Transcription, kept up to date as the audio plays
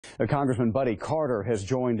Congressman Buddy Carter has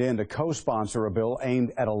joined in to co-sponsor a bill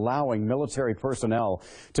aimed at allowing military personnel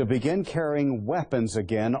to begin carrying weapons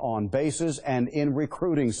again on bases and in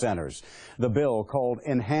recruiting centers. The bill, called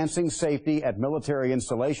Enhancing Safety at Military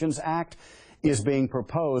Installations Act, is being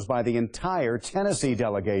proposed by the entire Tennessee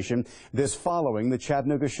delegation, this following the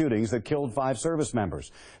Chattanooga shootings that killed 5 service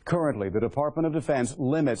members. Currently, the Department of Defense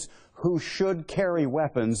limits who should carry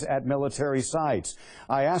weapons at military sites.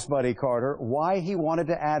 I asked Buddy Carter why he wanted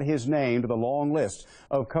to add his name to the long list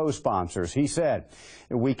of co-sponsors. He said,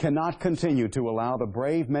 "We cannot continue to allow the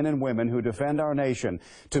brave men and women who defend our nation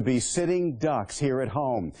to be sitting ducks here at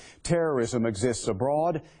home. Terrorism exists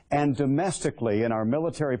abroad and domestically, and our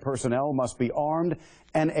military personnel must be armed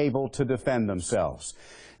and able to defend themselves."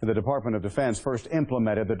 The Department of Defense first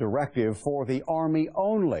implemented the directive for the Army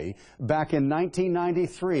only back in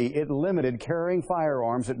 1993. It limited carrying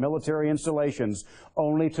firearms at military installations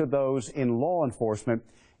only to those in law enforcement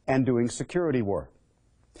and doing security work.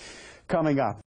 Coming up.